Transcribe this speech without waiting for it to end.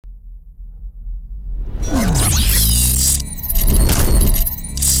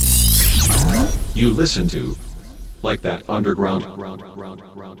you listen to, like that underground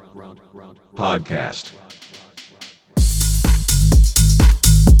podcast.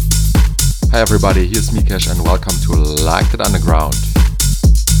 Hi everybody, here's Mikesh and welcome to Like That Underground.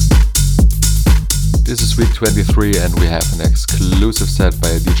 This is week 23 and we have an exclusive set by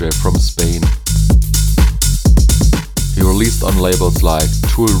a DJ from Spain. He released on labels like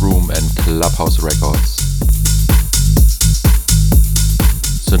Tool Room and Clubhouse Records.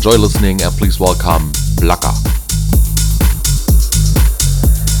 So enjoy listening and please welcome Blaka.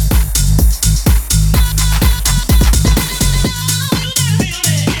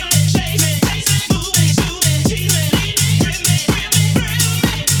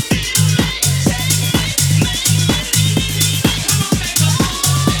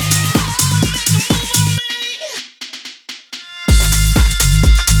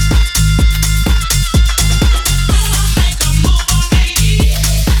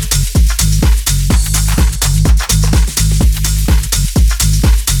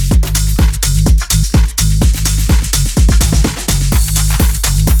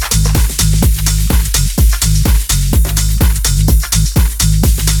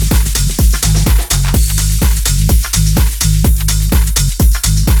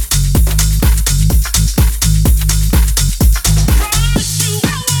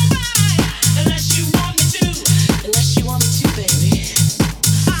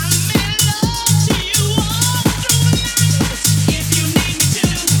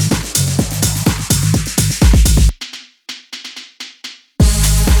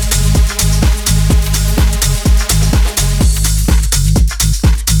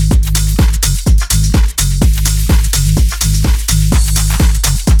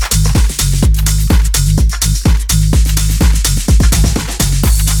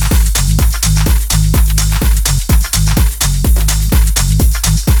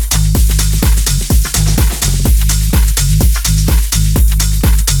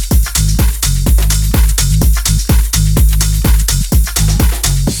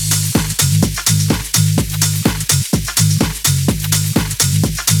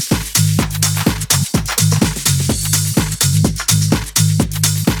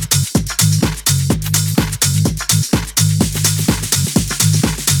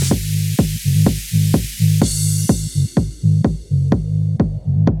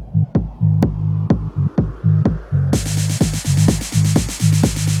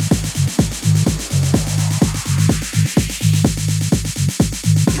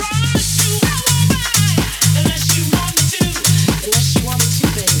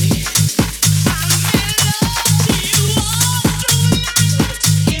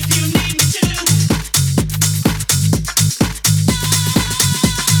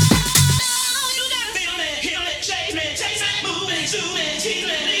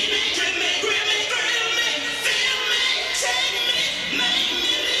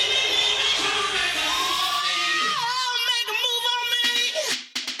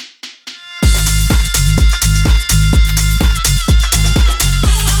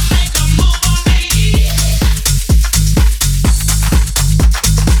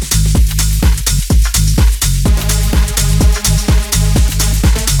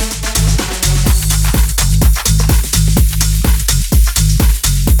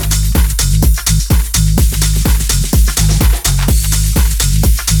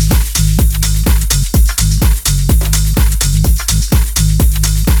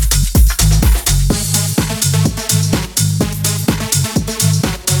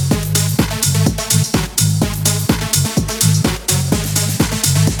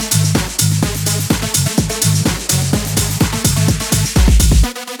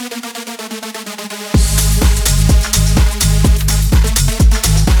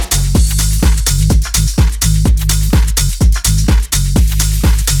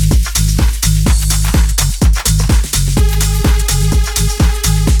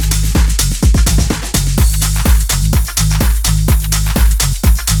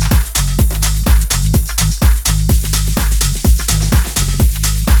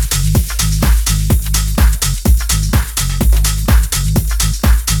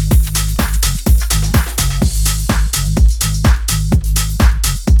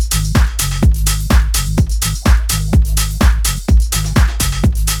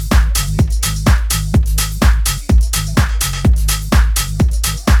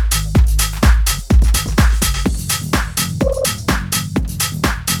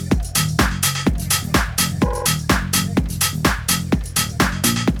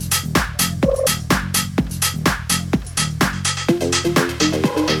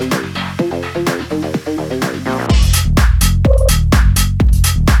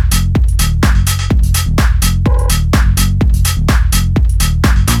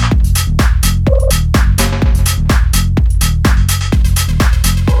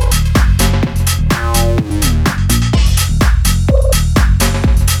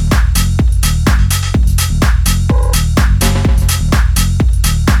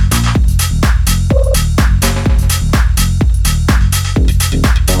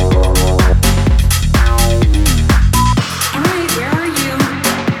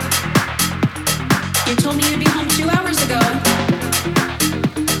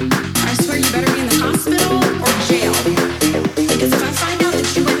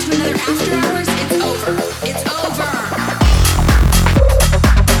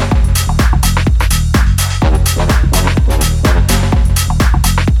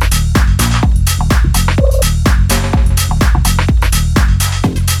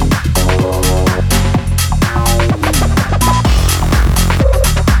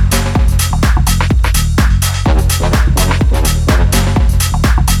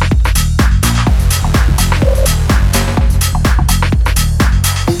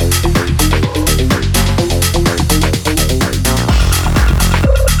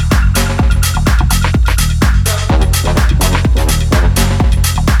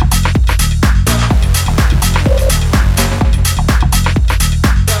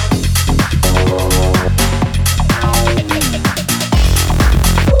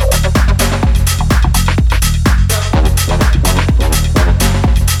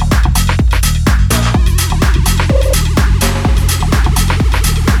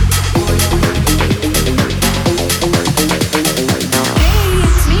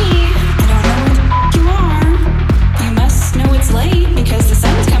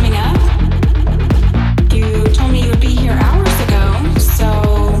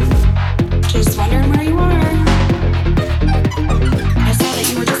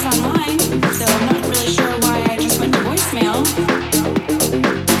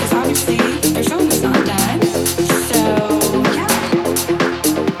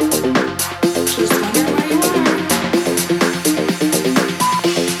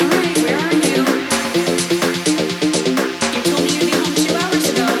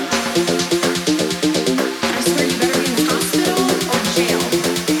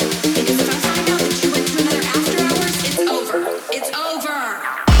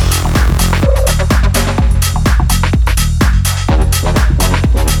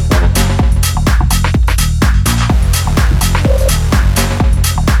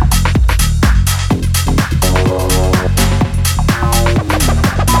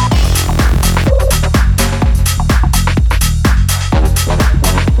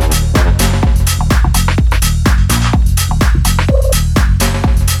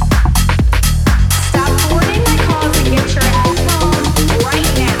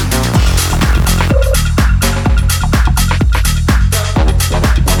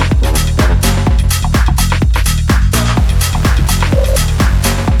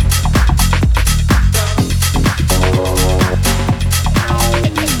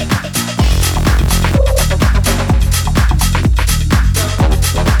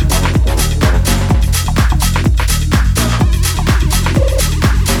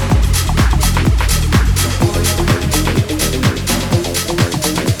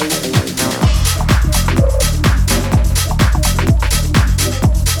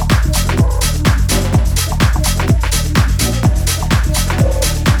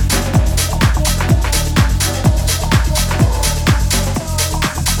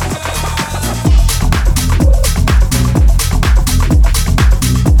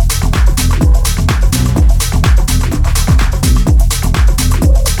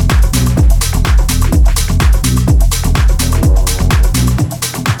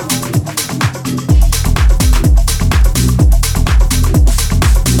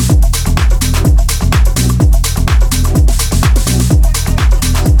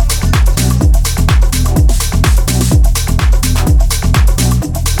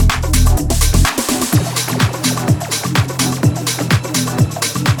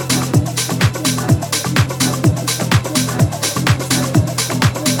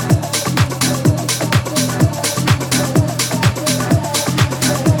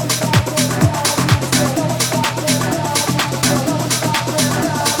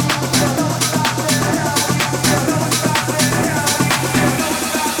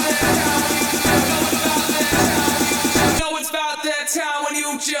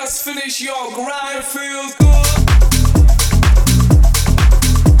 finish your grind feels good.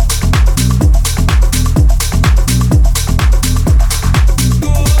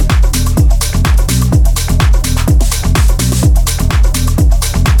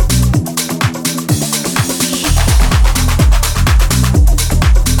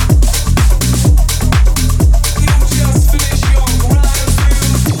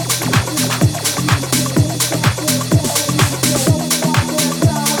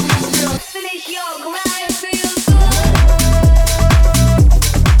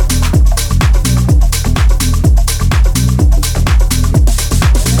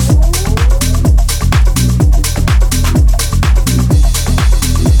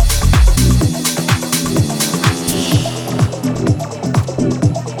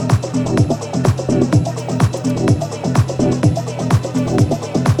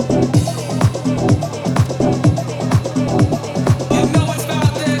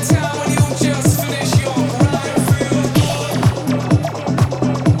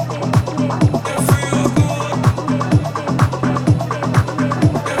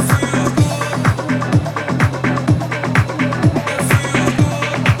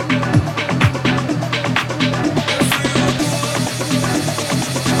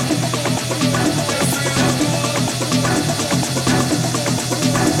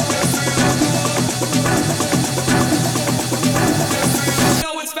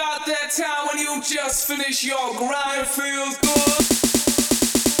 Just finish your grind, feels good.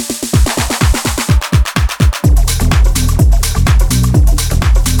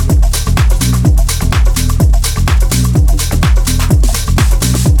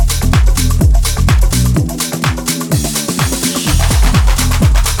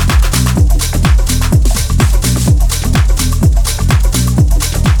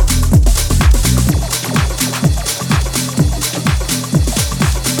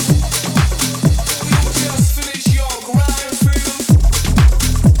 Just finish your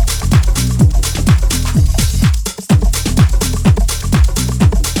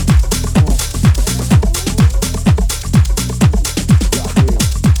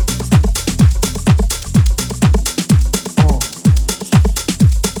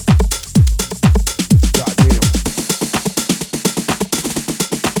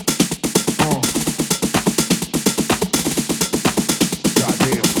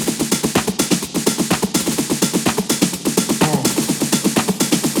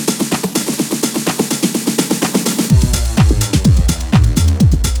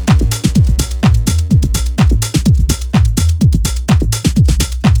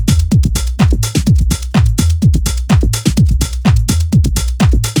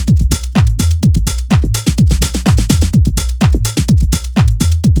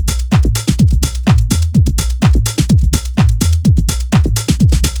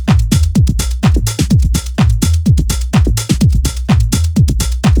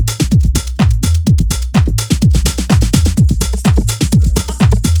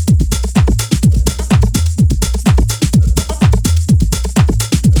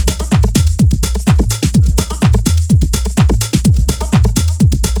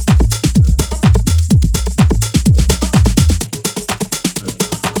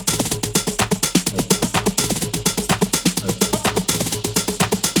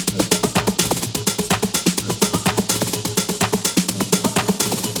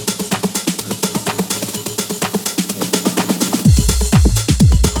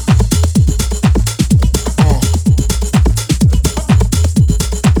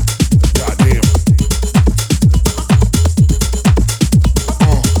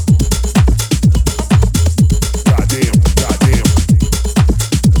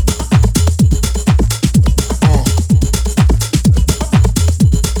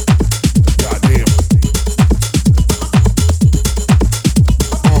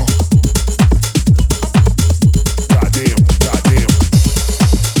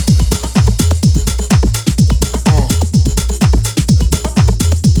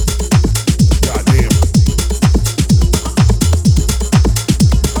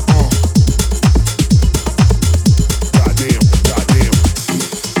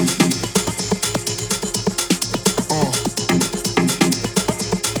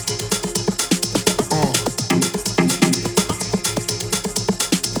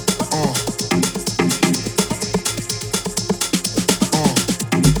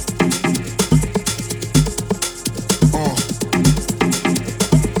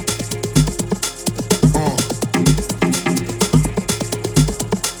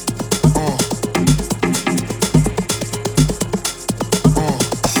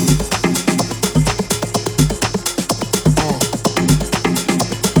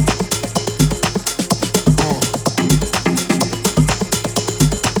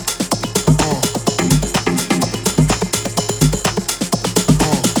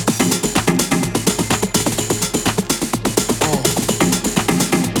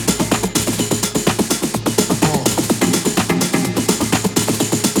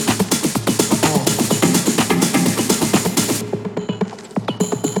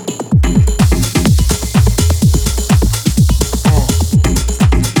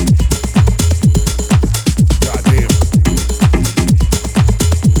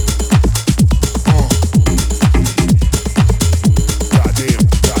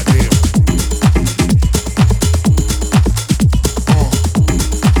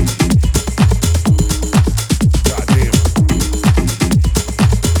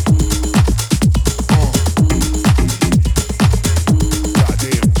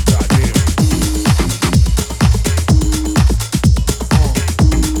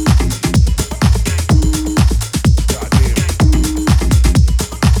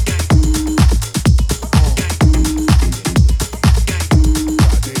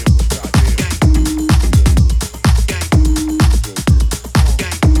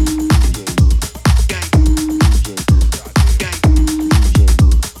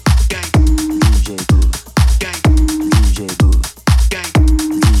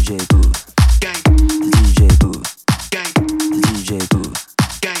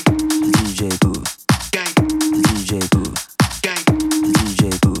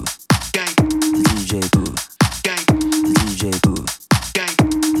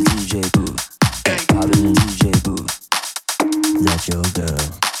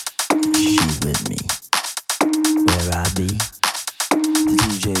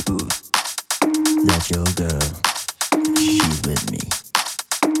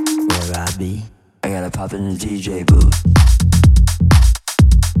be? I gotta pop in the DJ booth.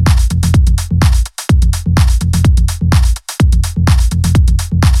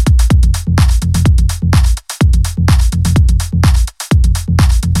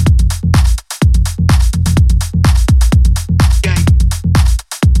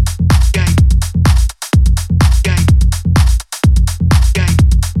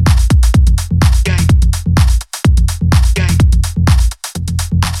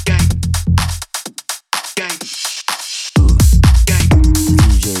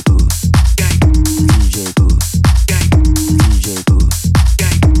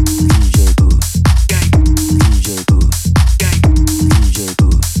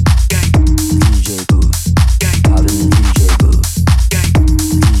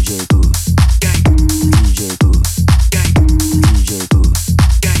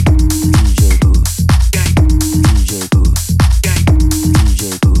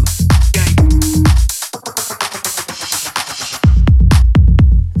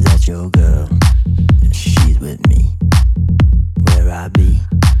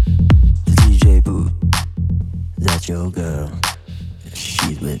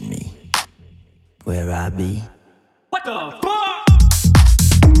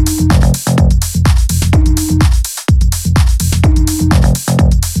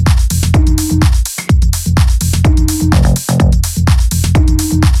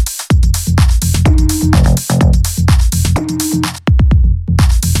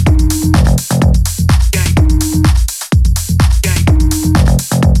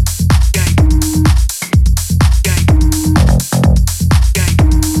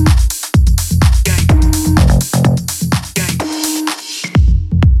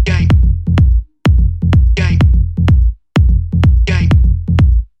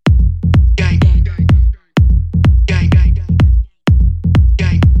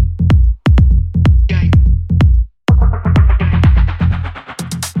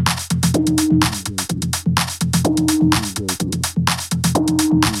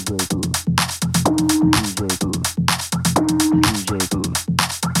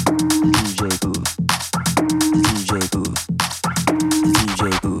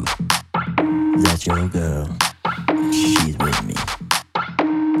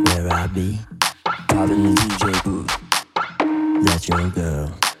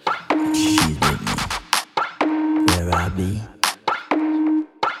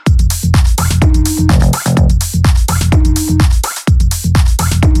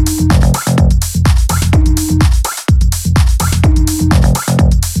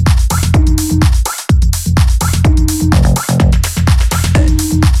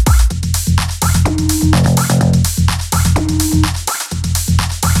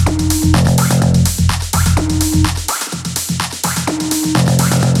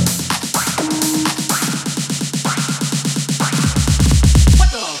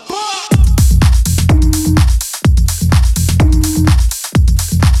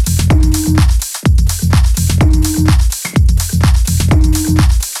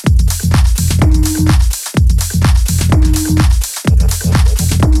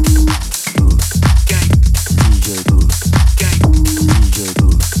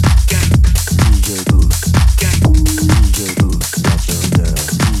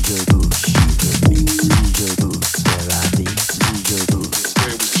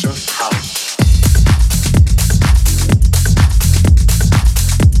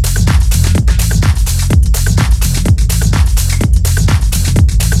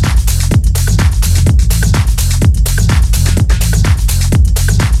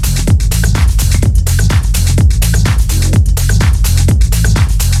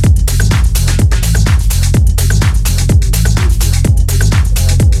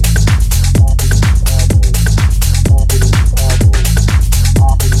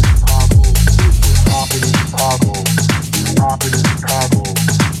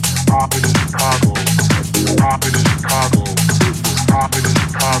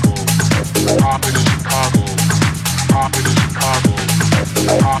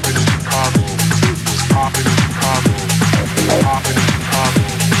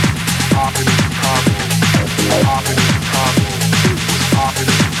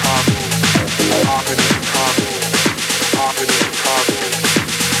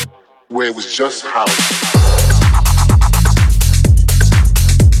 Where it was just house.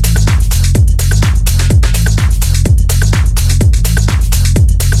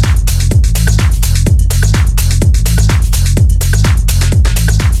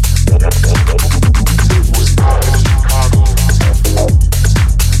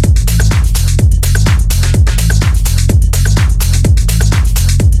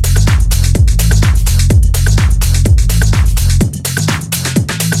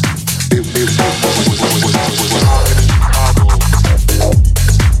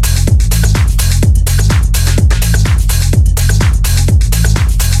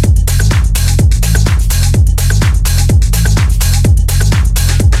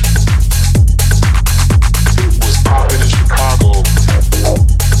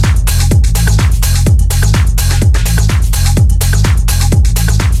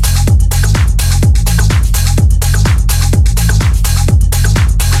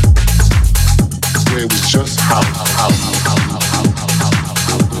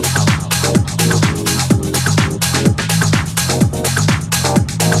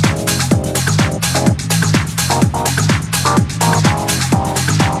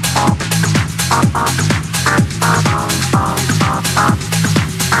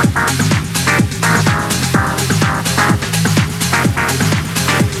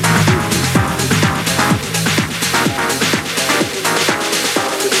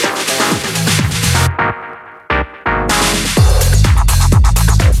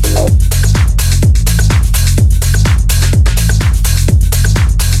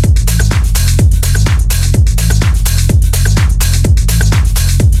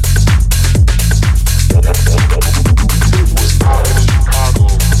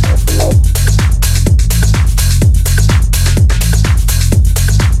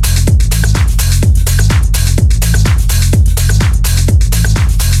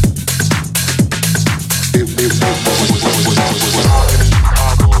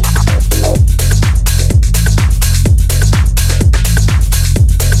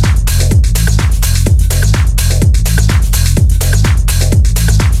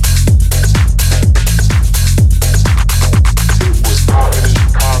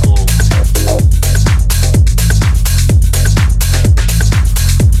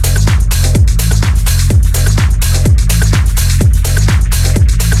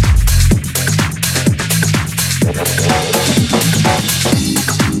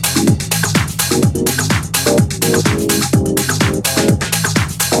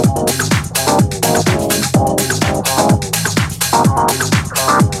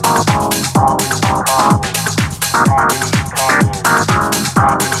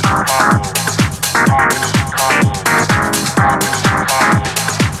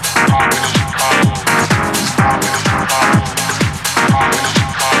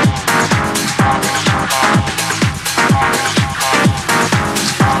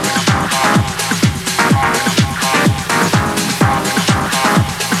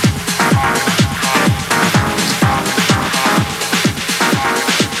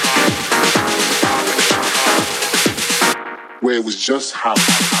 just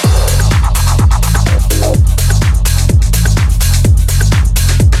house.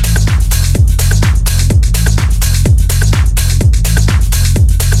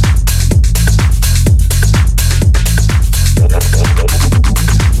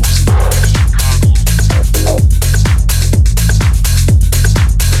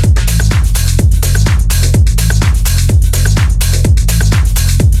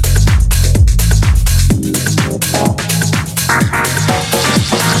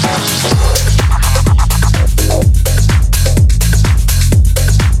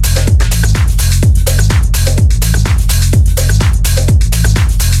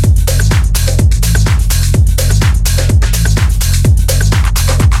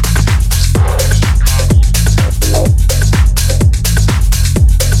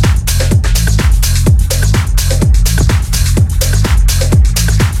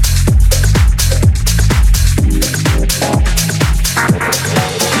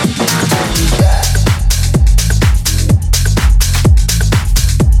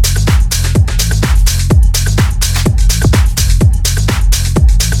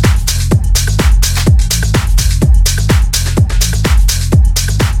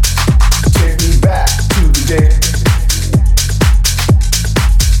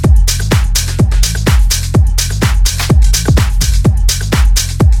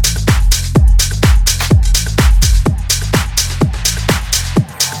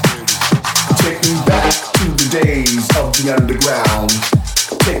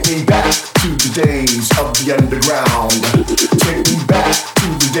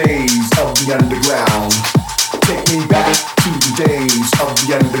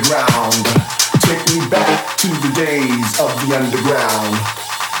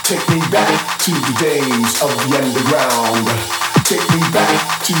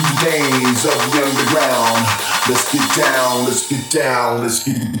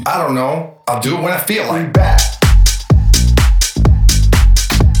 I don't know. I'll do it when I feel like back.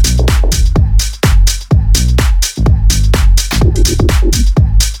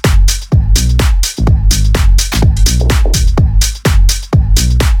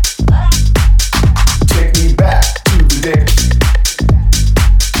 Take me back to the day.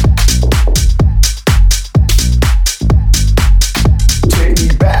 Take me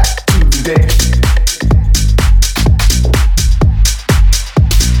back to the day.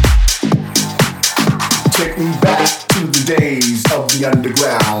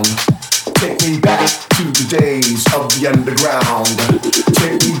 Take me back to the days of the underground.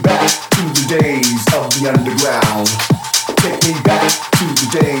 Take me back to the days of the underground. Take me back to the days of the underground. Take me back to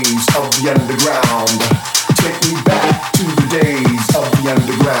the days of the underground. Take me back to the days of the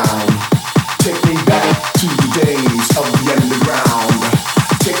underground. Take me back to the days of the underground.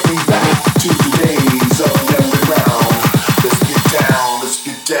 Take me back to the days of the underground. Let's get down, let's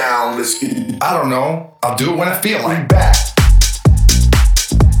get down, let's get. I don't know. I'll do it when I feel like back.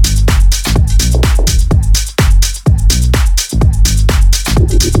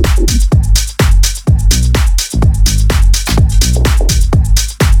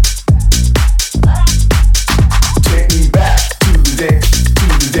 Take me back to the day, to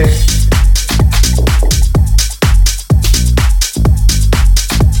the day.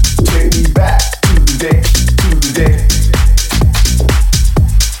 Take me back to the day, to the day.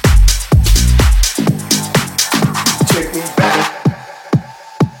 Take me back.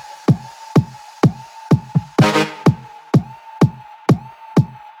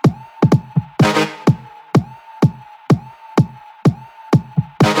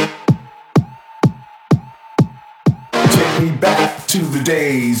 Take me back to the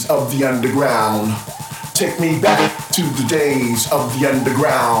days of the underground. Take me back to the days of the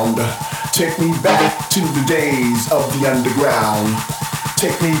underground. Take me back to the days of the underground.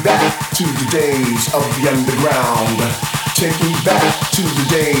 Take me back to the days of the underground. Take me back to the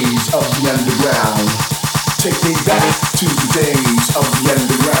days of the underground. Take me back to the days of the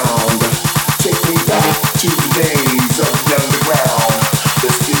underground. Take me back to the days of the underground.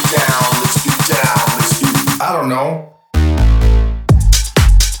 Let's get down, let's get down, let's get. I don't know.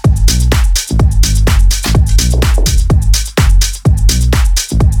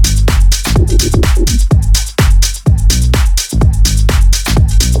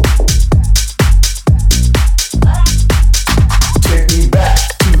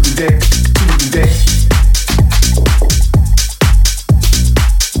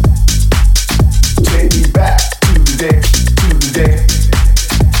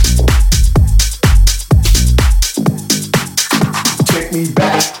 Take me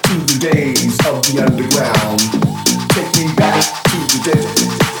back to the days of the underground. Take me back to the days.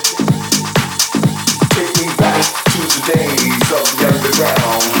 Take me back to the days of the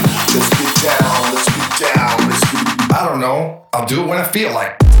know. I'll do it when I feel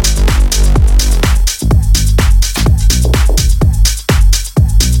like.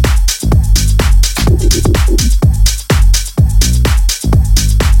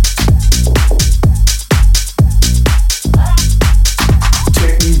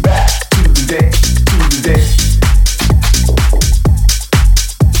 Take me back to the day, to the day.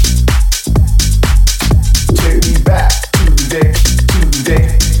 Take me back to the day, to the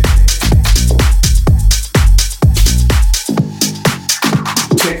day.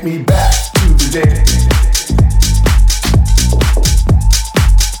 Take me back to the day.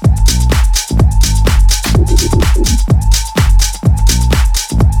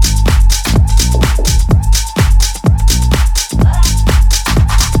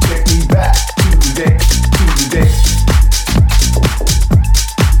 Take me back to the day, to the day.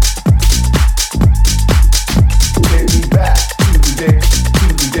 Take me back to the day, to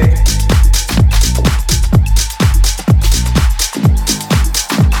the day.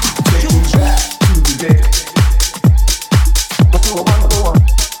 Take me back to the day. But you were wonderful one.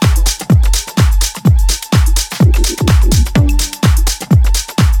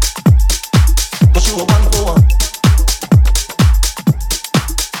 But you were wonderful one.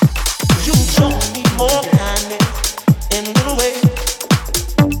 You showed me more kindness in little ways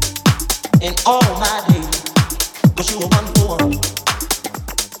in all my days. But you were wonderful one.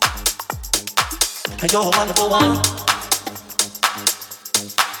 And you're a wonderful one.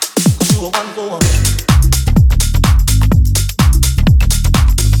 But you were wonderful one.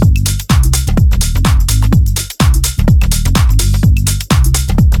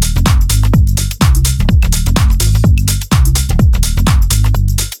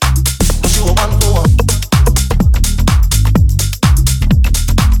 But you were wonderful one.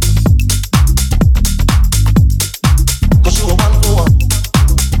 But you were wonderful one.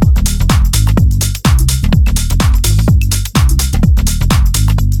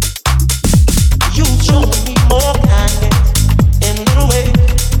 You showed me more kindness in little ways.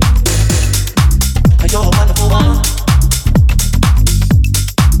 You're a wonderful one.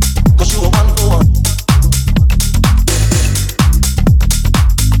 Cause you a wonderful one.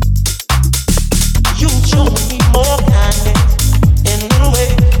 You showed me more kindness in little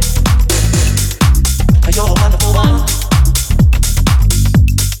ways. You're a wonderful one.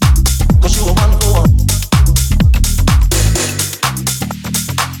 Cause you a wonderful one.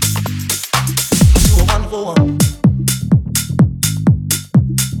 You a wonderful one.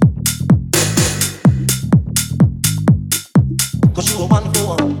 Cause you a wonderful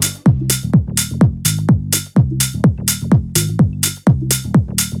one.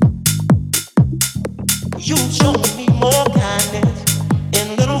 You showed me more kindness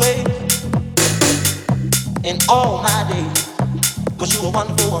in little ways in all my days. Cause you a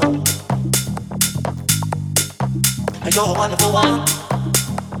wonderful one. And you're a wonderful one.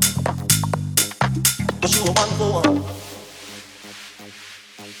 Cause you a wonderful one.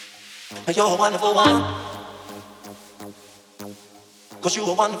 And you're a wonderful one. Cause you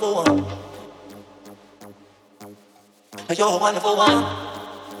a wonderful one. And you're a wonderful one.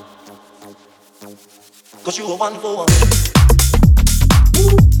 Cause you a wonderful one.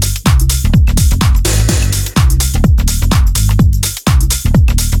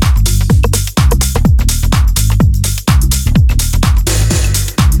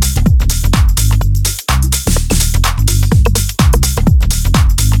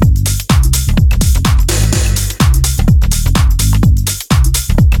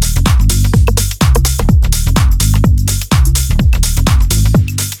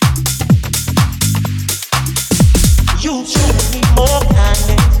 You showed me more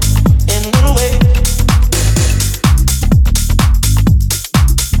kindness in little ways.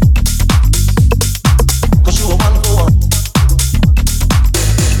 Cause you a wonderful one.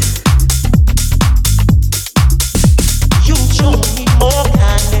 You showed me more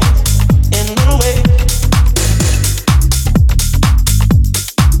kindness in little ways.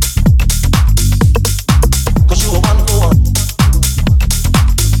 Cause you a wonderful one.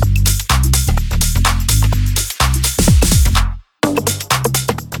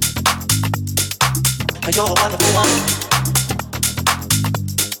 You're a wonderful one.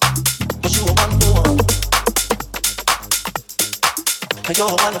 Cause you a wonderful one. You're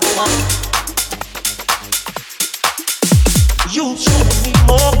a wonderful one. You showed me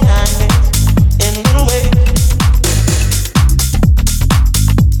more kindness in little ways.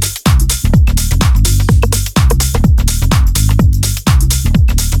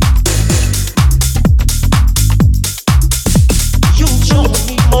 You showed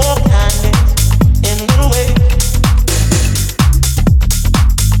me more kindness in little ways.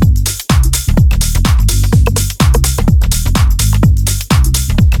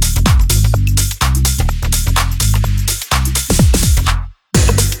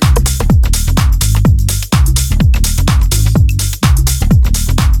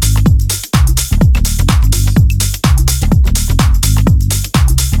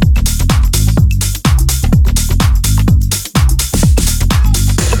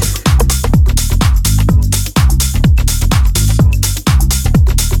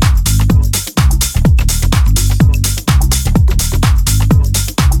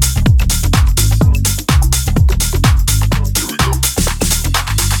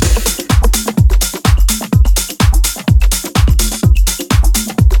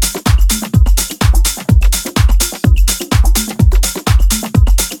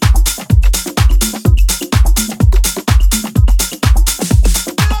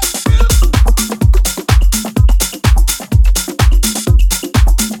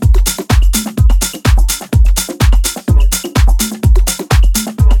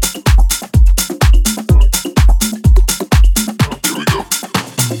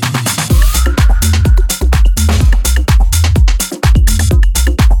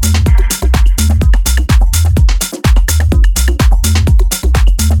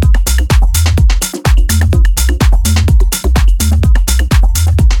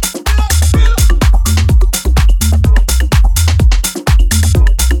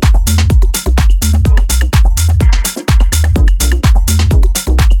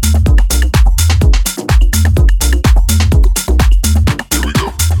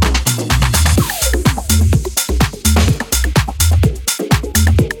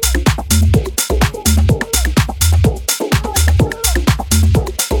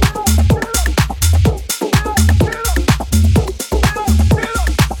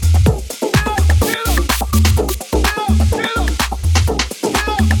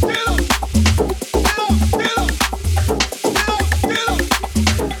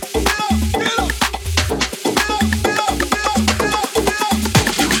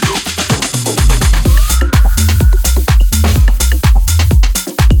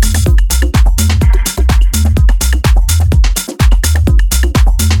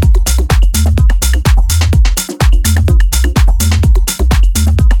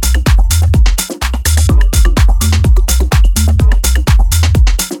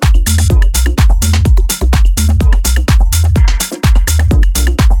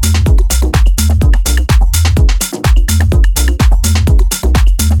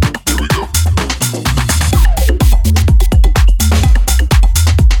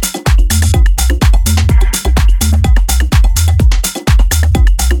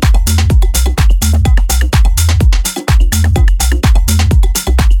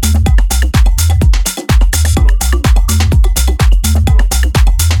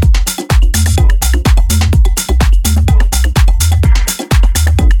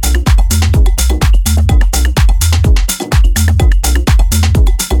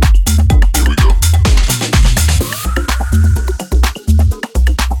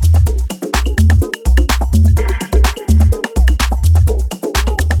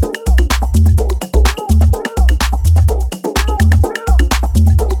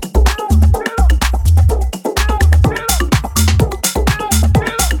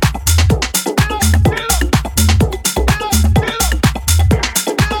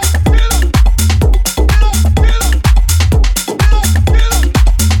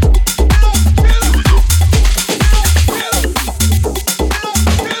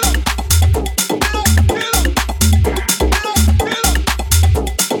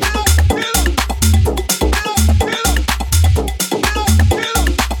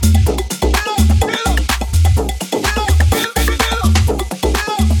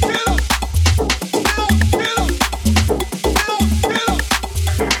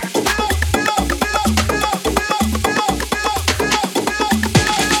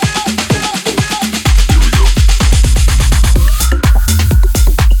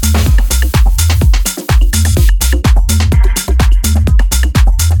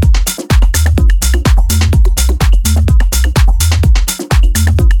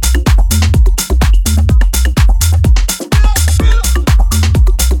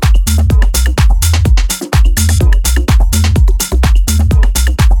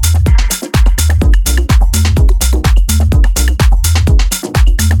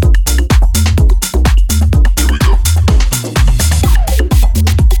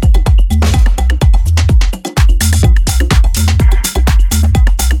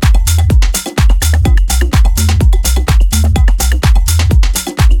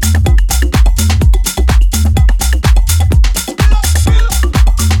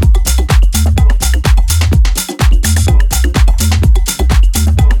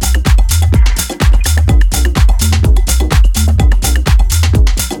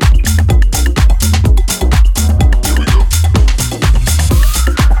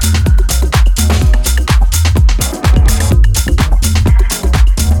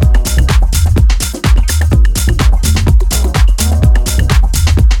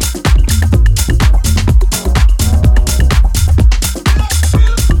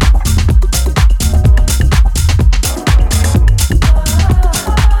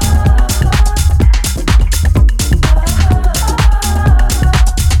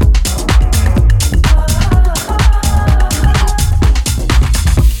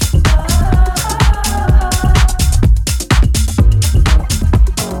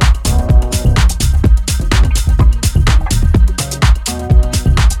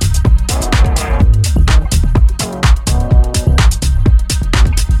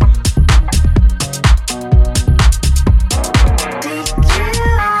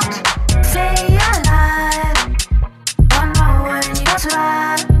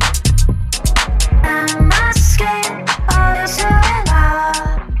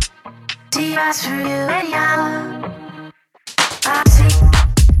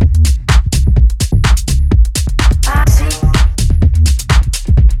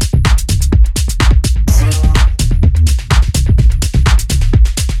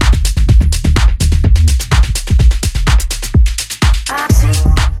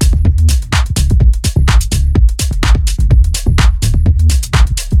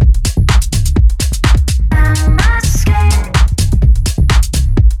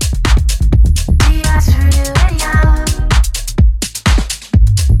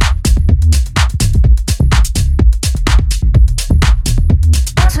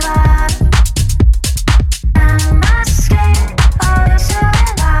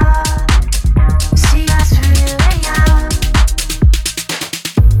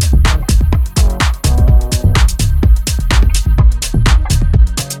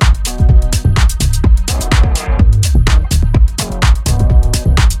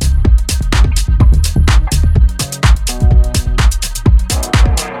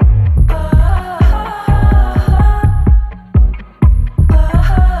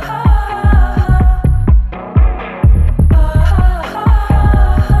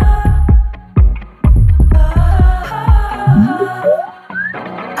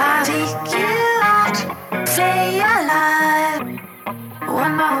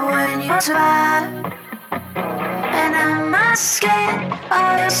 survive. And I'm not scared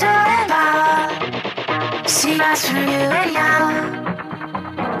of your survival. See us through you anyhow.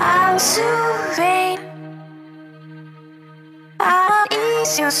 I'll serene. I'll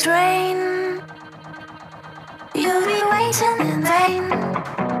ease your strain. You'll be waiting in vain.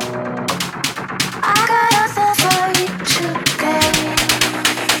 I got nothing for you to gain.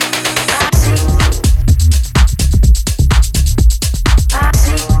 I see. I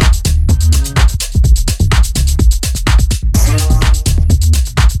see.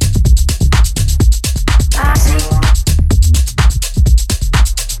 I see.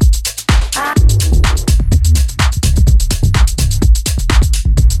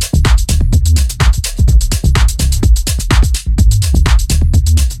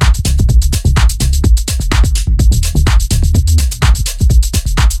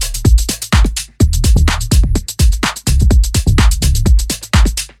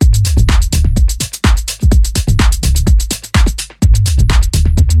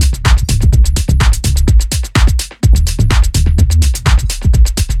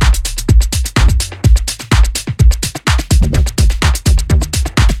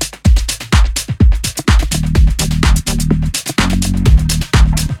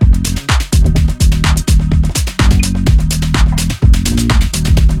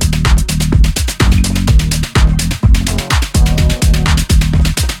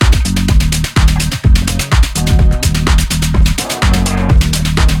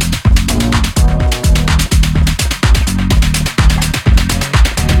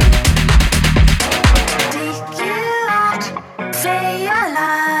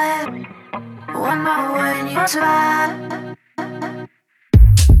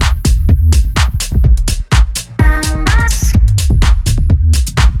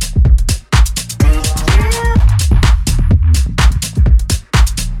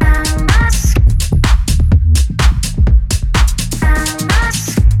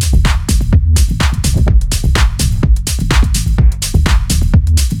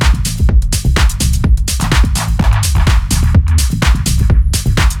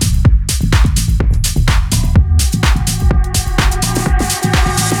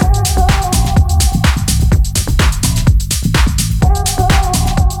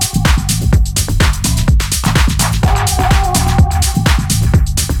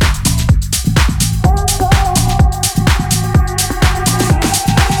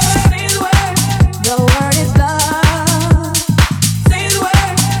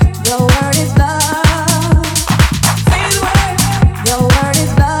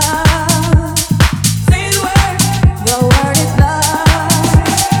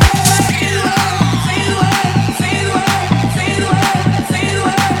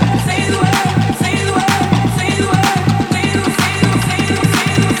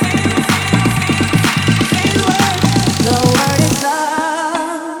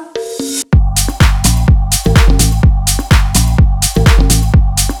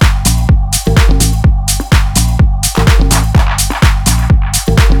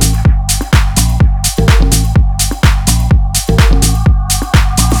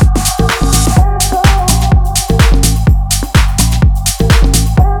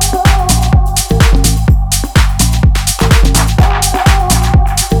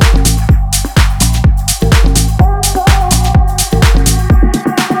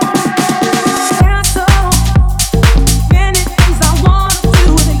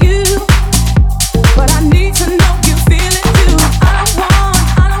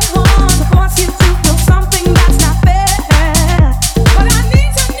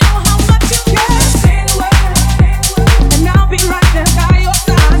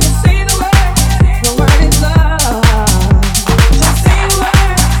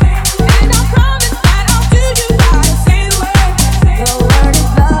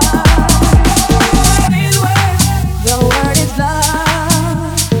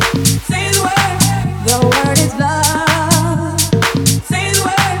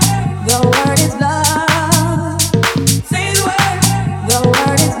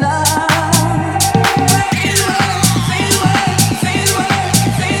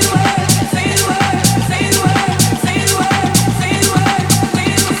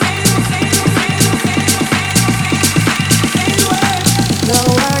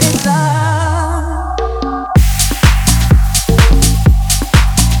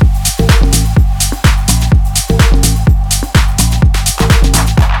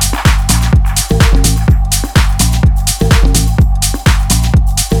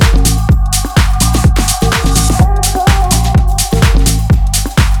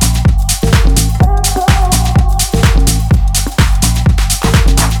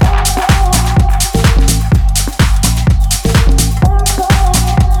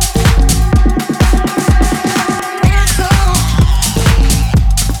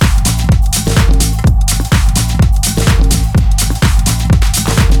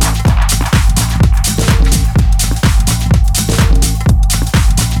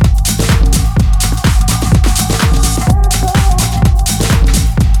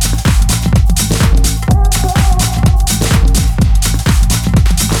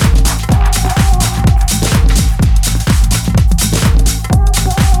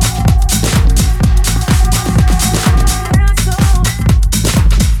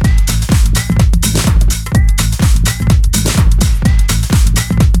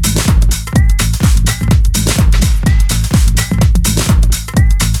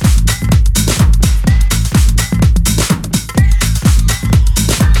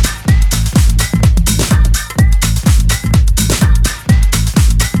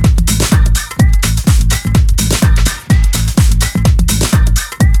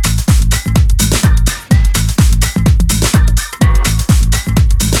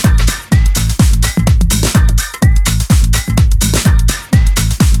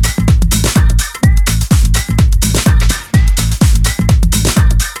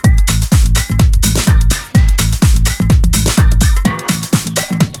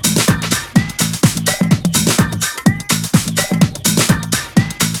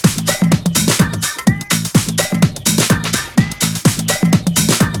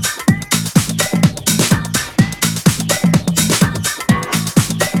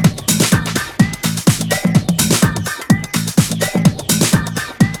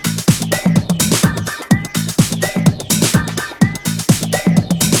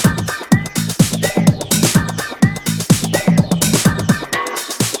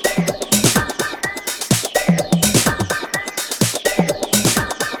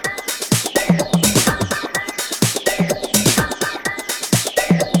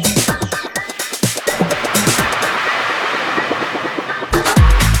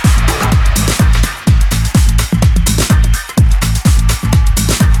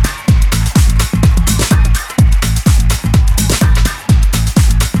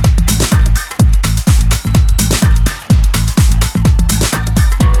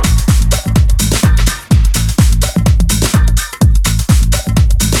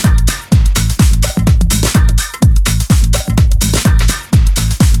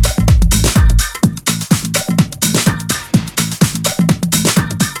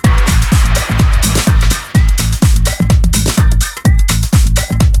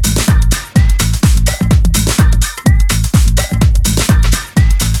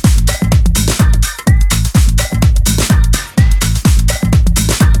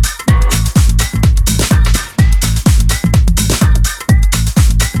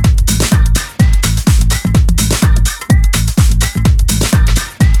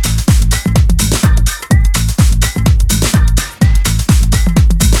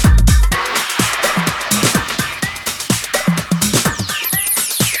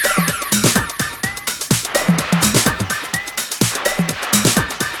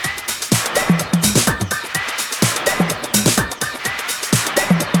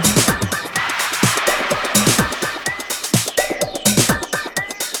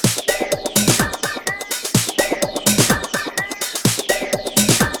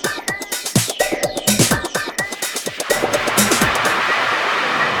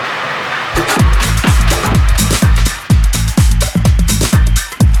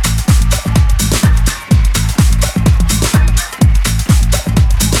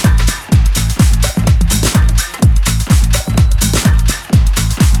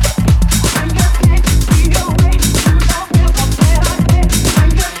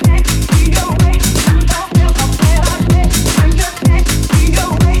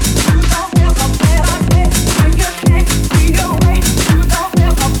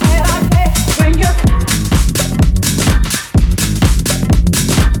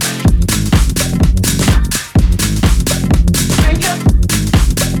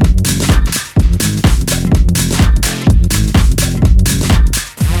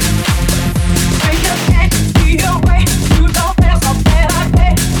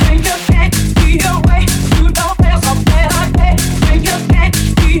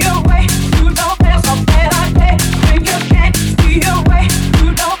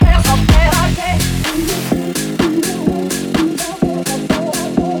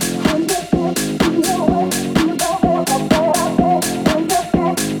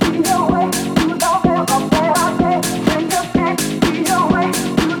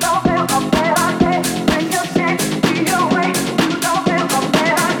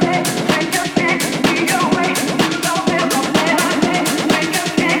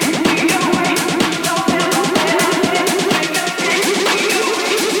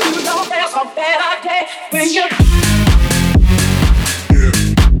 better day when you.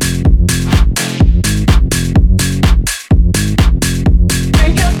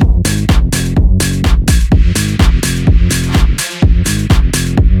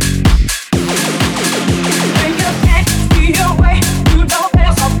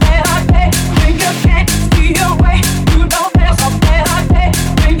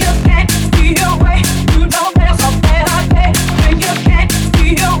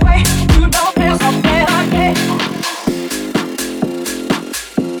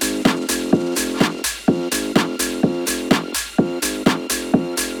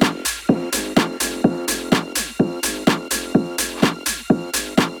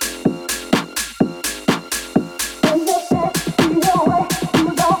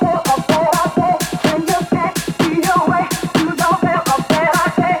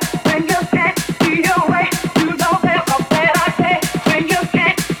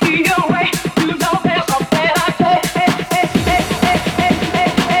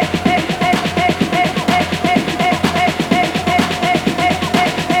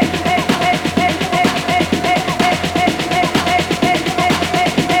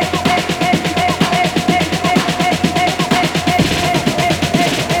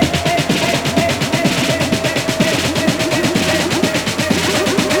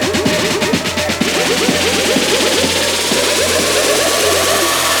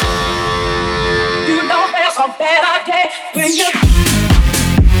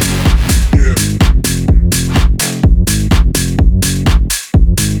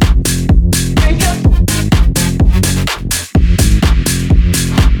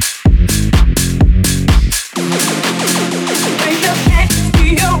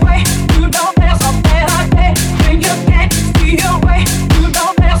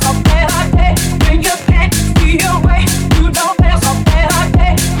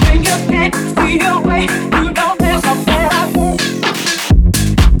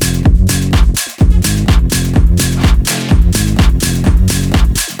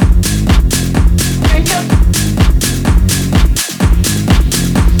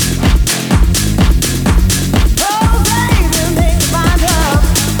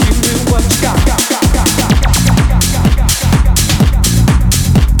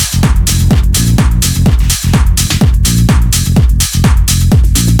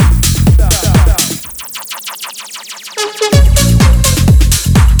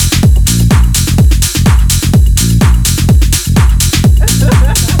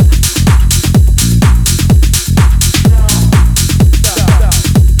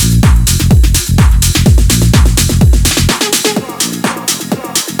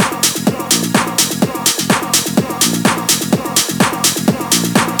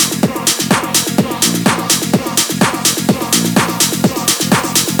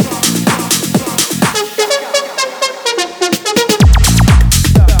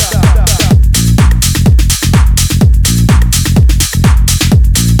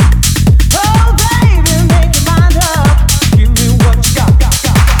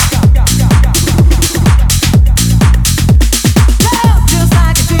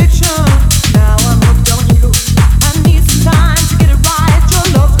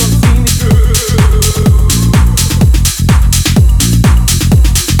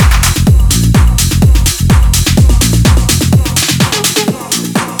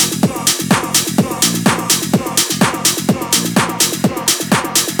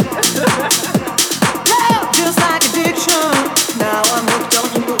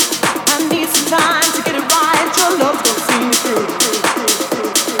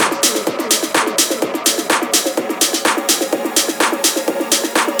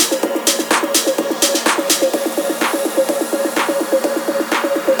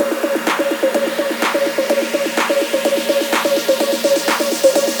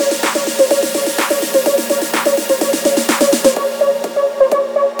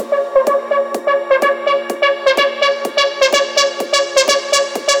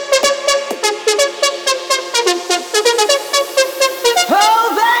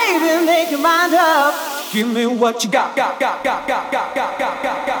 Give me what you got.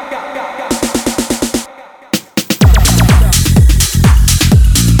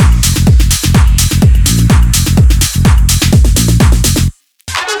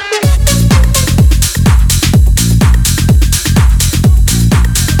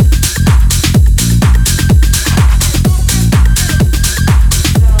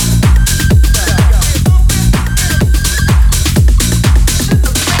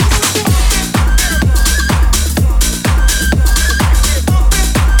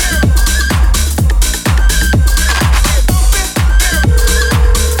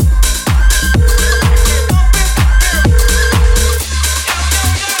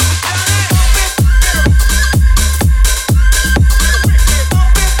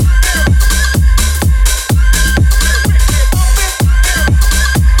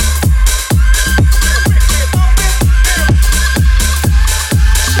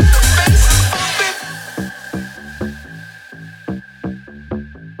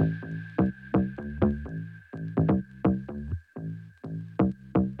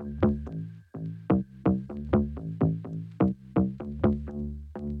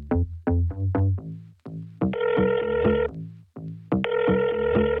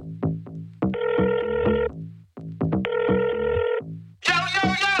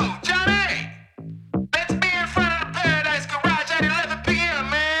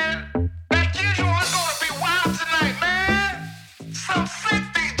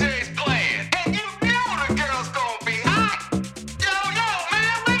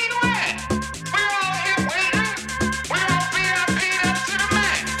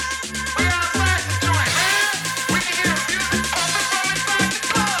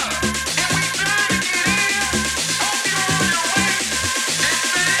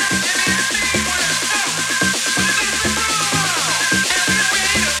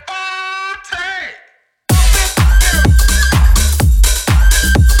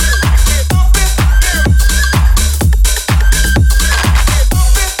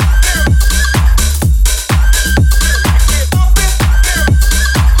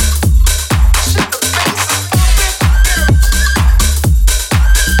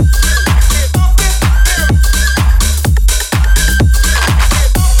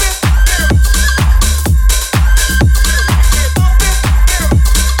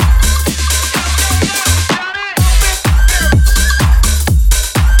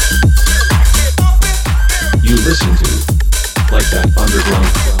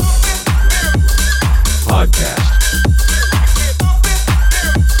 Underground Podcast.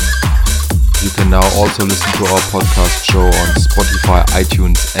 You can now also listen to our podcast show on Spotify,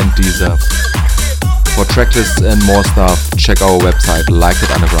 iTunes and Deezer. For tracklists and more stuff, check our website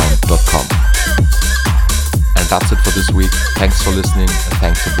likeItUnderground.com. And that's it for this week. Thanks for listening and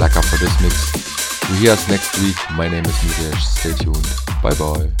thanks to Blacka for this mix. We hear us next week. My name is Mirish. Stay tuned. Bye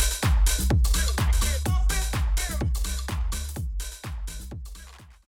bye.